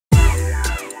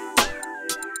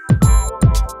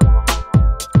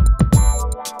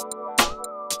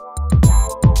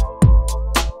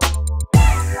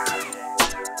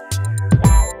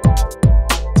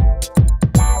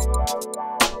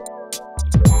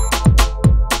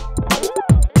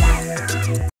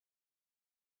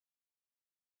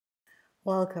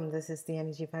Welcome. This is the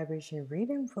energy vibration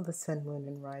reading for the sun, moon,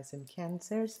 and rising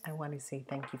Cancers. I want to say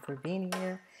thank you for being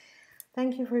here.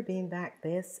 Thank you for being back.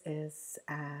 This is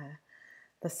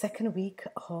the second week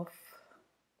of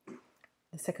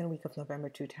November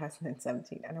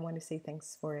 2017, and I want to say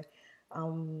thanks for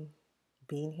um,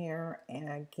 being here. And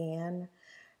again,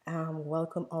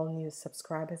 welcome all new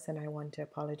subscribers. And I want to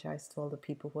apologize to all the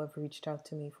people who have reached out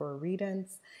to me for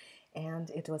readings and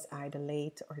it was either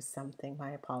late or something. My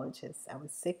apologies. I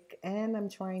was sick and I'm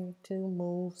trying to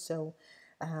move, so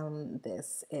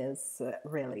this is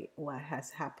really what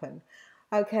has happened.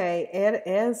 Okay, it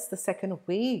is the second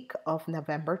week of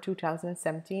November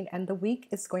 2017, and the week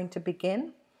is going to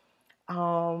begin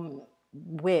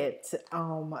with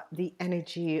the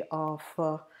energy of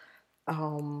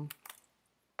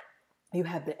you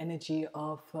have the energy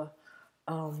of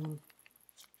um,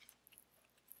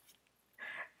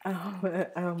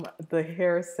 the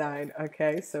hair sign.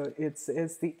 Okay, so it's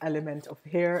the element of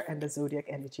hair and the zodiac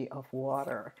energy of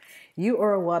water. You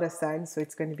are a water sign, so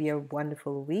it's going to be a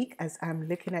wonderful week. As I'm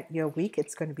looking at your week,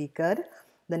 it's going to be good.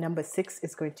 The number 6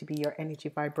 is going to be your energy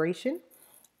vibration.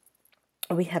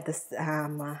 We have this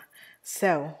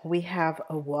so we have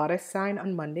a water sign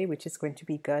on Monday, which is going to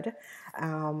be good.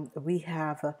 We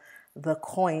have the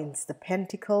coins, the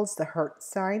pentacles, the heart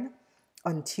sign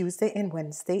on Tuesday and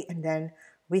Wednesday, and then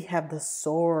we have the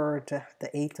sword, the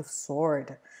 8 of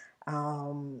sword.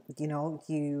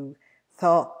 You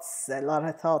thoughts, a lot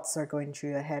of thoughts are going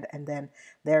through your head, and then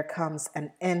there comes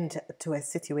an end to a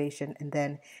situation, and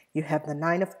then you have the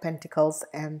 9 of pentacles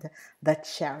and the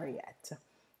chariot.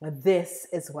 This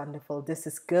is wonderful. This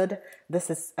is good. This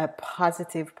is a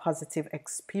positive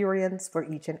experience for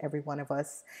each and every one of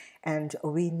us. And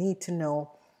we need to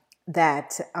know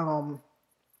that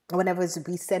whenever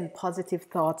we send positive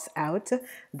thoughts out,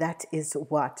 that is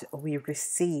what we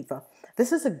receive.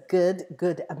 This is a good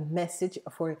message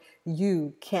for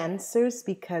you Cancers,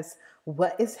 because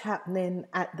what is happening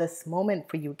at this moment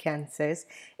for you Cancers,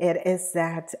 it is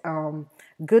that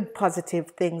good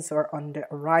positive things are on the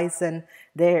horizon.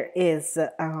 There is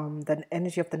the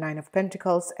energy of the 9 of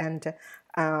Pentacles, and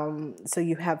so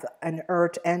you have an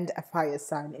earth and a fire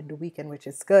sign in the weekend, which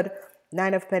is good.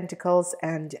 9 of Pentacles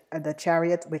and the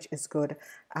Chariot, which is good.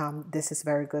 This is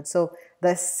very good. So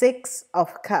the 6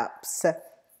 of Cups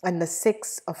and the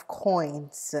 6 of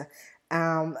Coins,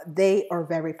 they are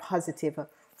very positive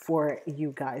for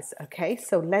you guys. Okay,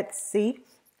 so let's see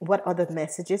what other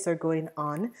messages are going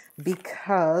on,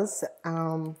 because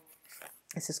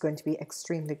this is going to be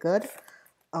extremely good.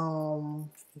 The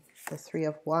 3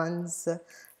 of Wands,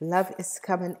 love is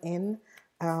coming in.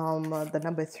 The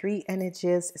number 3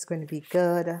 energies is going to be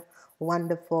good.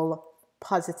 Wonderful,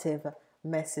 positive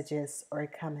messages are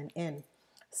coming in.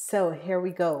 So here we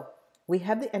go. We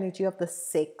have the energy of the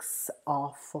 6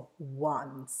 of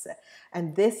Wands.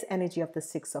 And this energy of the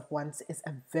 6 of Wands is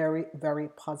a very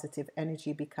positive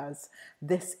energy, because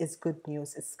this is good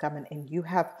news. It's coming in. You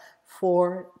have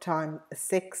 4 times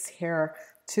 6 here,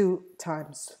 2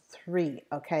 times 3.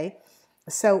 Okay.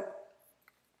 So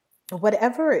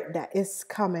whatever that is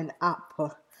coming up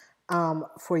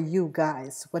for you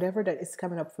guys, whatever that is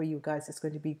coming up for you guys, is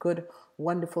going to be good,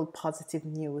 wonderful, positive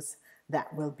news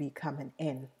that will be coming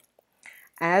in.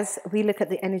 As we look at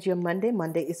the energy of Monday,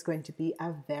 Monday is going to be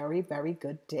a very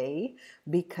good day,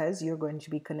 because you're going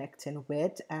to be connecting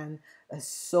with a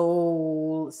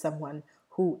soul, someone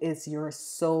who is your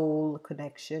soul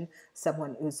connection,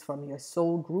 someone who's from your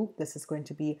soul group. This is going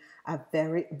to be a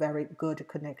very good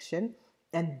connection,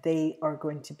 and they are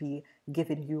going to be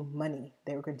giving you money.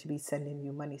 They're going to be sending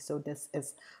you money. So this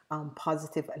is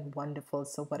positive and wonderful.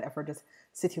 So whatever the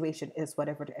situation is,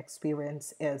 whatever the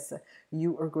experience is,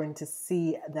 you are going to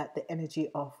see that the energy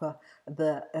of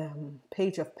the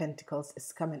Page of Pentacles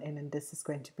is coming in, and this is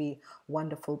going to be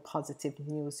wonderful, positive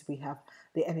news. We have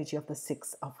the energy of the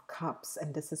 6 of Cups,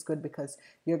 and this is good because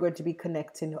you're going to be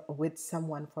connecting with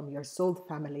someone from your soul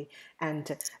family,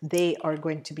 and they are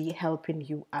going to be helping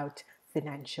you out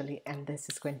financially, and this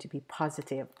is going to be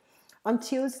positive. On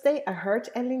Tuesday, a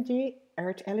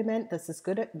earth element. This is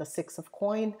good. The 6 of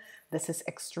Coin. This is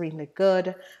extremely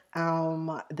good.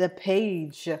 The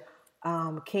page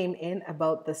came in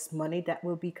about this money that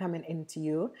will be coming into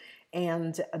you,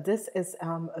 and this is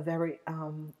a very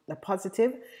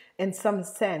positive. In some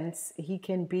sense, he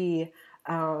can be.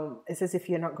 It's as if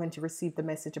you're not going to receive the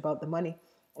message about the money.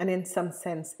 And in some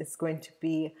sense, it's going to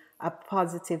be a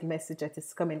positive message that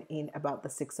is coming in about the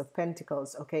 6 of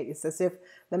Pentacles. Okay, it's as if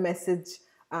the message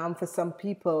for some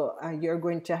people, you're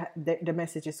going to the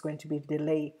message is going to be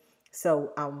delayed.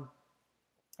 So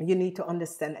you need to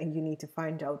understand and you need to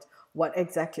find out what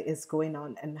exactly is going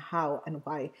on and how and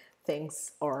why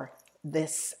things are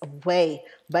this way.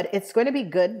 But it's going to be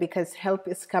good because help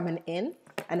is coming in,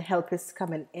 and help is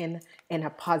coming in a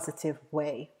positive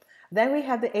way. Then we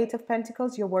have the Eight of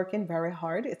Pentacles. You're working very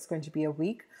hard. It's going to be a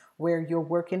week where you're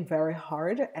working very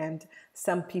hard, and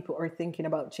some people are thinking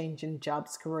about changing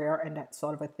jobs, career, and that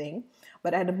sort of a thing.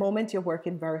 But at the moment, you're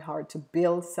working very hard to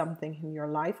build something in your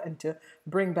life and to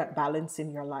bring back balance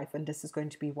in your life. And this is going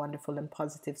to be wonderful and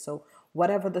positive. So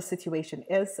whatever the situation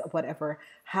is, whatever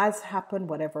has happened,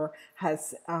 whatever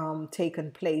has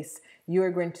taken place, you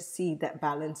are going to see that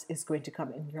balance is going to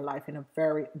come in your life in a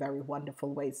very, very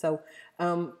wonderful way. So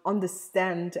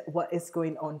understand what is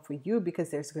going on for you, because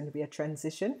there's going to be a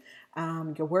transition.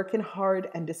 You're working hard,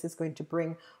 and this is going to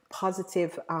bring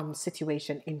positive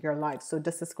situation in your life. So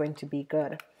this is going to be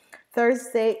good.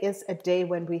 Thursday is a day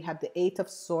when we have the Eight of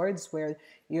Swords, where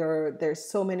there's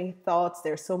so many thoughts,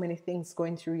 there's so many things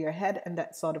going through your head and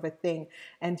that sort of a thing.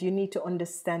 And you need to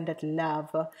understand that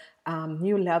love,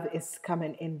 new love is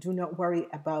coming in. Do not worry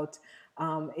about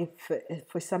if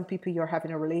for some people you're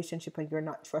having a relationship and you're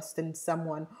not trusting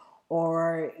someone,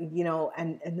 or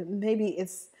and maybe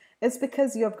it's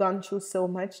because you have gone through so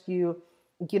much. You're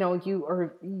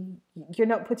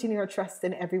not putting your trust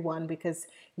in everyone because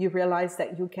you realize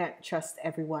that you can't trust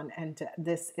everyone, and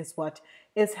this is what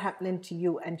is happening to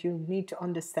you, and you need to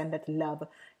understand that love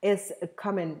is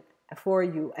coming for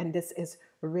you, and this is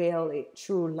really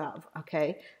true love.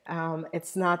 Okay,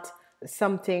 it's not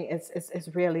something, it's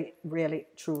really, really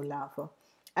true love.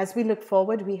 As we look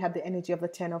forward, we have the energy of the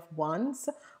Ten of Wands.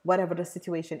 Whatever the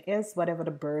situation is, whatever the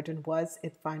burden was,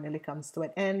 it finally comes to an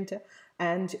end,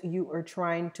 and you are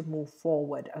trying to move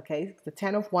forward. Okay, the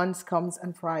Ten of Wands comes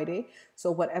on Friday. So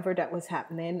whatever that was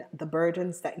happening, the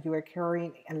burdens that you are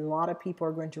carrying, a lot of people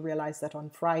are going to realize that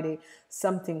on Friday,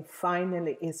 something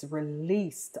finally is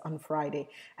released on Friday,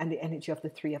 and the energy of the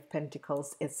Three of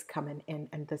Pentacles is coming in,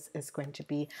 and this is going to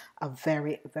be a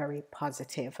very, very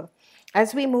positive.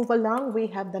 As we move along, we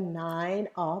have the Nine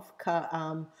of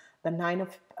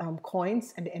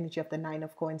Coins, and the energy of the Nine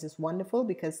of Coins is wonderful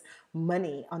because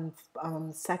money on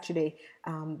Saturday,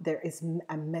 there is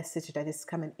a message that is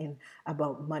coming in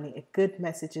about money. A good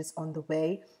message is on the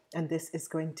way, and this is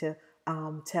going to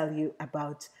tell you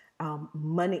about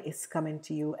money is coming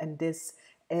to you, and this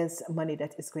is money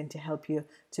that is going to help you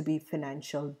to be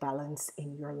financial balance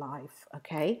in your life.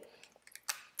 Okay.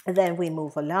 And then we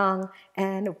move along,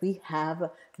 and we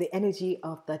have the energy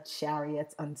of the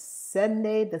Chariot on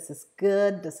Sunday. This is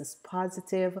good. This is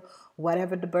positive.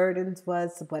 Whatever the burdens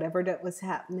was, whatever that was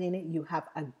happening, you have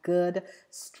a good,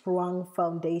 strong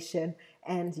foundation,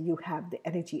 and you have the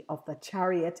energy of the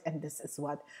Chariot. And this is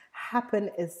what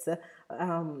happened is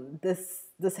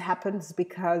this happens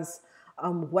because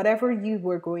whatever you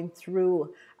were going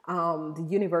through, the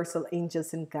universal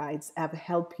angels and guides have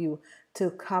helped you to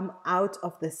come out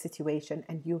of this situation,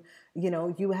 and you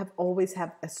have always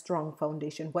have a strong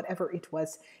foundation. Whatever it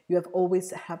was, you have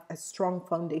always have a strong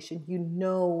foundation,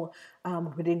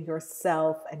 within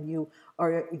yourself, and you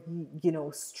are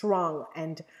strong,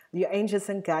 and your angels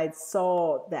and guides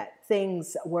saw that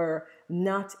things were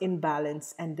not in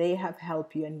balance, and they have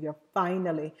helped you, and you're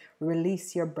finally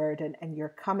release your burden, and you're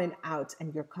coming out,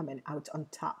 and you're coming out on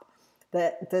top.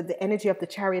 The energy of the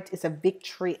Chariot is a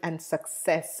victory and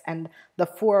success, and the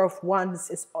Four of Wands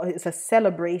is a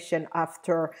celebration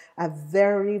after a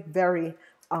very, very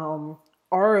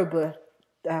horrible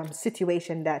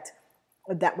situation that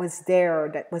was there,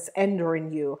 that was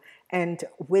entering you. And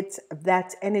with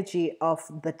that energy of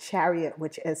the Chariot,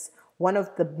 which is one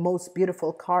of the most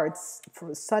beautiful cards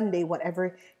for Sunday,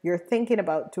 whatever you're thinking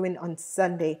about doing on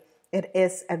Sunday, it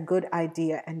is a good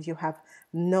idea, and you have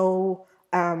no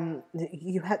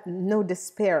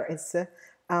despair. It's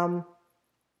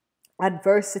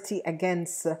adversity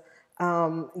against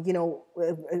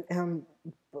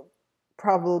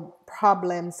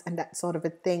problems and that sort of a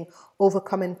thing,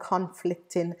 overcoming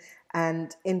conflicting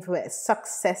and influence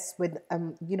success with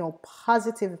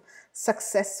positive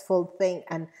successful thing,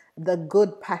 and the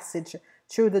good passage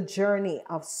through the journey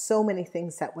of so many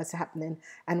things that was happening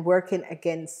and working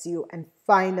against you, and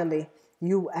finally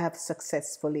you have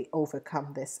successfully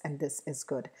overcome this, and this is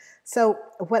good. So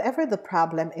whatever the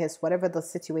problem is, whatever the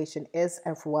situation is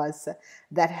or was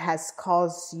that has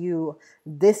caused you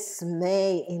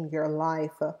dismay in your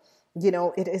life,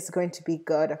 it is going to be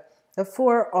good. The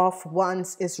Four of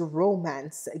Wands is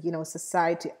romance,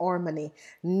 society, harmony,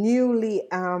 newly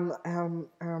and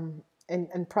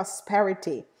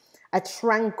prosperity. a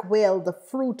tranquil, the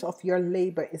fruit of your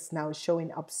labor is now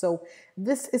showing up. So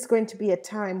this is going to be a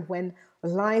time when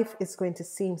life is going to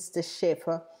seem to shift.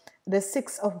 The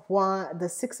six of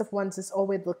wands is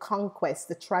always the conquest,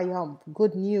 the triumph,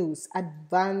 good news,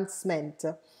 advancement,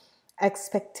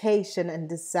 expectation and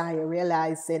desire,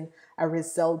 realizing a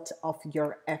result of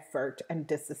your effort. And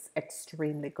this is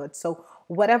extremely good. So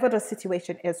whatever the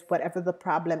situation is, whatever the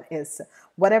problem is,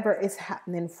 whatever is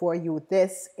happening for you,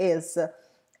 this is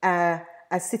a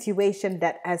situation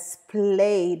that has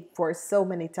played for so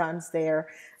many times there.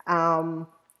 And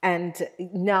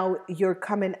now you're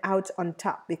coming out on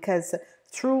top, because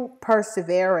through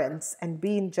perseverance and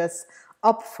being just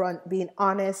upfront, being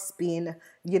honest, being,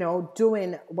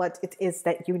 doing what it is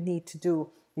that you need to do,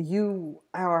 you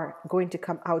are going to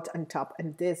come out on top.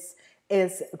 And this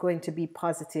is going to be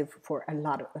positive for a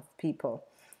lot of people.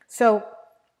 So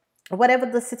whatever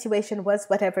the situation was,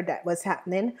 whatever that was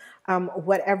happening,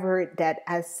 whatever that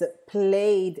has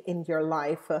played in your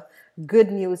life,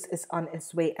 good news is on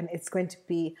its way, and it's going to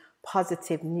be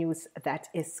positive news that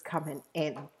is coming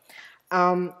in.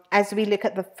 As we look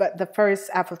at the first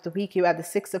half of the week, you have the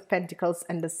Six of Pentacles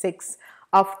and the Six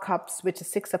of Cups, which is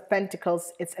Six of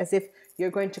Pentacles. It's as if you're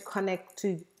going to connect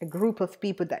to a group of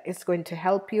people that is going to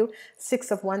help you. Six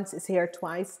of Wands is here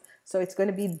twice, so it's going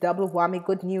to be double whammy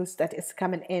good news that is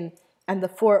coming in. And the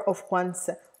Four of Wands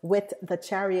with the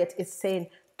Chariot is saying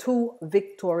to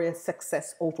victorious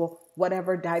success over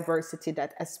whatever diversity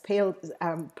that has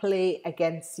play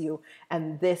against you.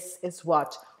 And this is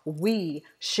what we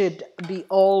should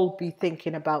all be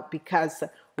thinking about, because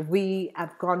we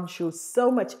have gone through so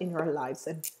much in our lives,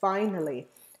 and finally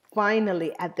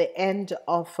at the end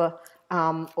of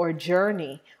our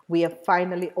journey, we have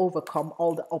finally overcome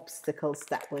all the obstacles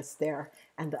that was there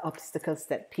and the obstacles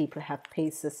that people have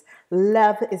faced us.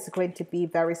 Love is going to be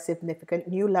very significant.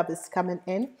 New love is coming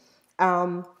in.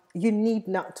 You need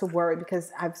not to worry,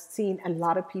 because I've seen a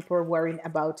lot of people are worrying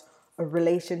about a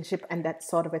relationship and that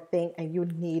sort of a thing, and you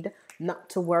need not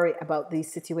to worry about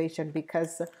this situation,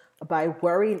 because by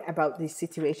worrying about this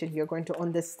situation, you're going to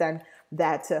understand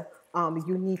that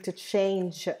you need to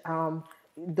change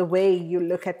the way you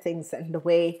look at things and the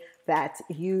way that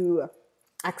you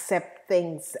accept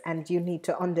things, and you need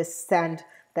to understand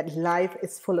that life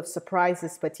is full of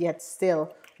surprises, but yet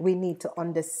still we need to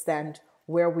understand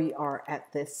where we are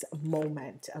at this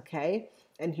moment, okay?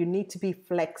 And you need to be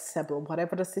flexible.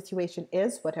 Whatever the situation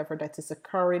is, whatever that is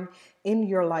occurring in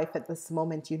your life at this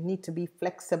moment, you need to be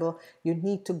flexible. You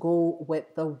need to go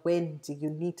with the wind.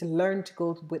 You need to learn to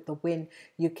go with the wind.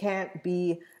 You can't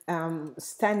be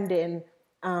standing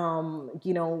and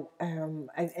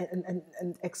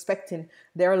expecting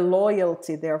their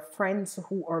loyalty. There are friends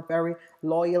who are very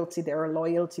loyalty. There are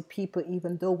loyalty people,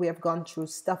 even though we have gone through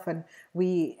stuff, and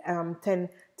we tend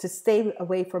to stay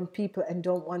away from people and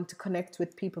don't want to connect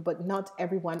with people. But not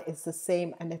everyone is the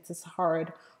same, and it is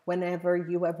hard whenever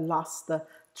you have lost the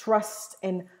trust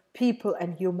in people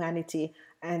and humanity.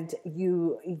 And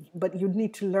but you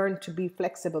need to learn to be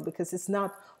flexible, because it's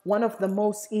not one of the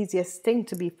most easiest thing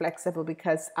to be flexible,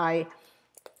 because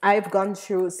I've gone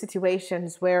through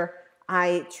situations where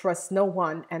I trust no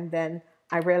one, and then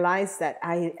I realize that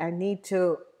I need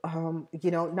to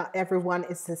not everyone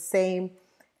is the same.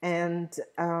 And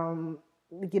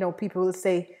people will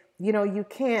say, you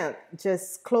can't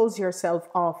just close yourself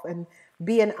off and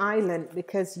be an island,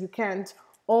 because you can't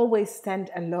always stand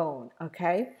alone,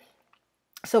 okay?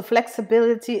 So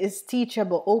flexibility is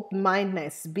teachable,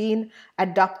 open-mindedness, being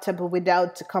adaptable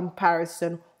without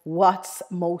comparison. What's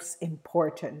most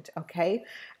important, okay?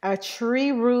 A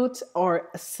tree root or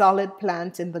a solid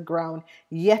plant in the ground,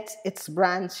 yet its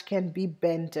branch can be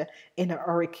bent in a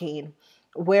hurricane,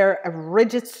 where a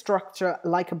rigid structure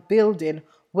like a building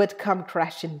would come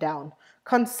crashing down.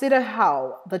 Consider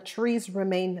how the trees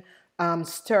remain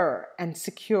stir and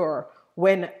secure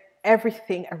when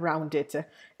everything around it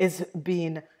is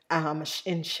being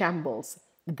in shambles.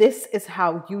 This is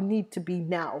how you need to be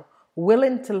now,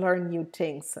 willing to learn new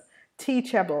things,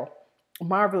 teachable,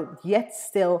 marvel, yet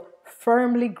still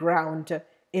firmly grounded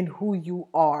in who you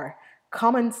are.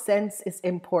 Common sense is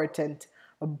important,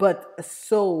 but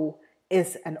so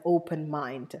is an open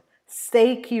mind.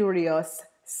 Stay curious,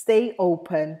 stay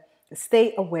open,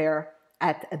 stay aware.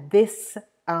 At this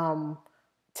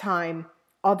time,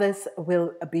 others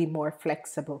will be more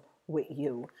flexible with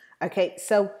you. Okay,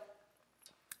 so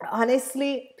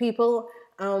honestly, people,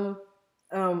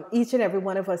 each and every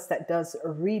one of us that does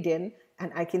reading,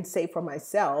 and I can say for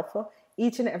myself,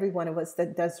 each and every one of us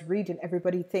that does reading,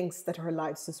 everybody thinks that our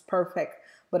lives is perfect,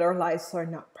 but our lives are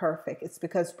not perfect. It's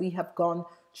because we have gone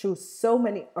through so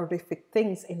many horrific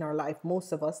things in our life.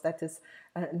 Most of us, that is,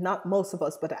 not most of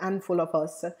us, but a handful of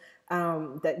us,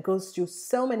 that goes through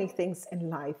so many things in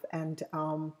life. And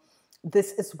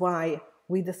this is why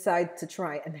we decide to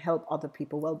try and help other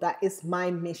people. Well, that is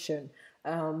my mission,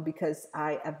 because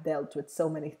I have dealt with so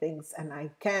many things, and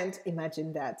I can't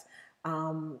imagine that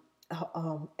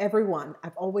everyone,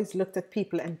 I've always looked at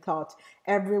people and thought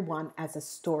everyone has a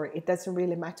story. It doesn't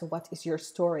really matter what is your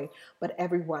story, but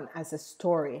everyone has a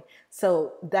story.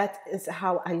 So that is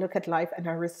how I look at life, and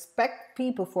I respect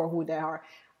people for who they are,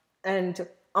 and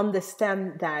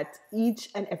understand that each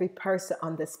and every person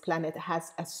on this planet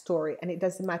has a story. And it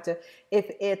doesn't matter if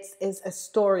it is a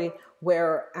story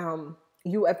where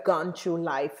you have gone through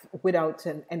life without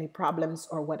any problems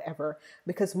or whatever,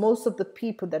 because most of the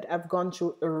people that have gone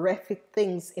through horrific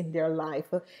things in their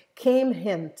life came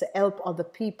in to help other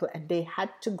people, and they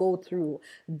had to go through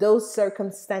those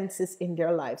circumstances in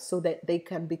their life so that they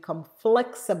can become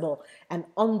flexible and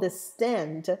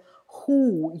understand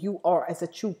who you are as a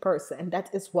true person. And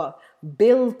that is what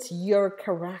built your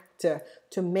character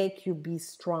to make you be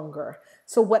stronger.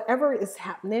 So whatever is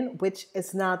happening, which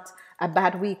is not a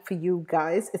bad week for you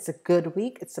guys, it's a good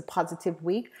week, it's a positive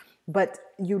week, but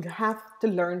you have to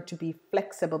learn to be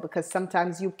flexible, because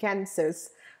sometimes you cancers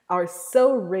are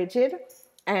so rigid,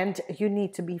 and you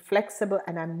need to be flexible.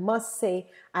 And I must say,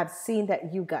 I've seen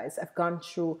that you guys have gone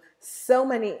through so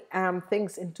many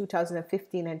things in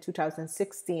 2015 and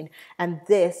 2016, and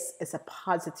this is a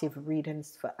positive reading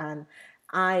for Anne.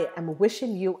 I am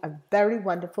wishing you a very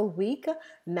wonderful week.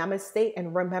 Namaste.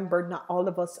 And remember, not all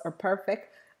of us are perfect.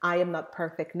 I am not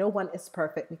perfect. No one is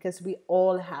perfect, because we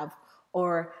all have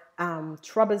our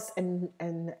troubles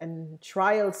and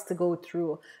trials to go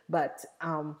through. But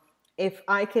if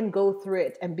I can go through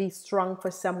it and be strong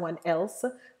for someone else,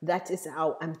 that is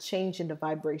how I'm changing the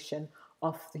vibration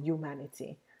of the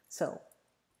humanity. So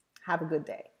have a good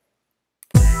day.